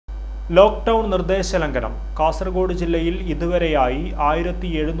Lockdown നിർദ്ദേശലംഘനം Kasaragod ജില്ലയിൽ ഇതുവരെയായി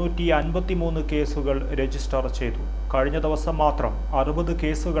 1753 കേസുകൾ register ചെയ്തു. കഴിഞ്ഞ ദിവസം മാത്രം 60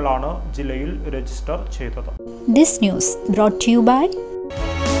 കേസുകളാണ് ജില്ലയിൽ രജിസ്റ്റർ ചെയ്തത്. This news brought to you by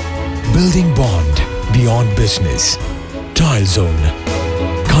Building Bond Beyond Business, Tile Zone,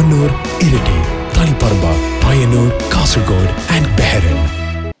 Kannur, Irati, Taliparba, Payyanur, Kasaragod and Behran.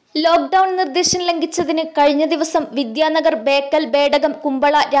 Lockdown നിർദ്ദേശം ലംഘിച്ചതിന് കഴിഞ്ഞ ദിവസം വിദ്യാനഗർ, ബേക്കൽ, ബേഡകം,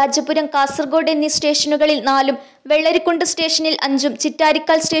 കുമ്പള, രാജപുരം, കാസർഗോഡ് എന്നീ സ്റ്റേഷനുകളിൽ 4, വെള്ളരിക്കുണ്ട് സ്റ്റേഷനിൽ 5,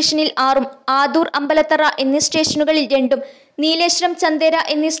 ചിറ്റാരിക്കാൽ സ്റ്റേഷനിൽ 6, ആദൂർ, അമ്പലത്തറ എന്നീ സ്റ്റേഷനുകളിൽ 2, നീലേശ്വരം, ചന്ദേര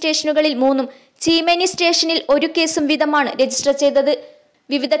എന്നീ സ്റ്റേഷനുകളിൽ 3, ചീമേനി സ്റ്റേഷനിൽ 1 കേസും വീതമാണ് രജിസ്റ്റർ ചെയ്തത്.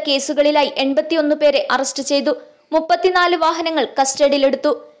 വിവിധ കേസുകളിലായി 81 പേരെ അറസ്റ്റ് ചെയ്തു. 34 വാഹനങ്ങൾ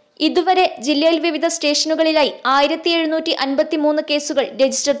കസ്റ്റഡിയിലെടുത്തു. ഇതുവരെ ജില്ലയിൽ വിവിധ സ്റ്റേഷനുകളിലായി 1753 കേസുകൾ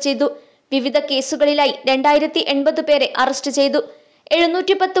രജിസ്റ്റർ ചെയ്തു. വിവിധ കേസുകളിലായി 2080 പേരെ അറസ്റ്റ് ചെയ്തു.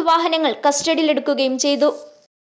 710 വാഹനങ്ങൾ കസ്റ്റഡിയിലെടുക്കുകയും ചെയ്തു.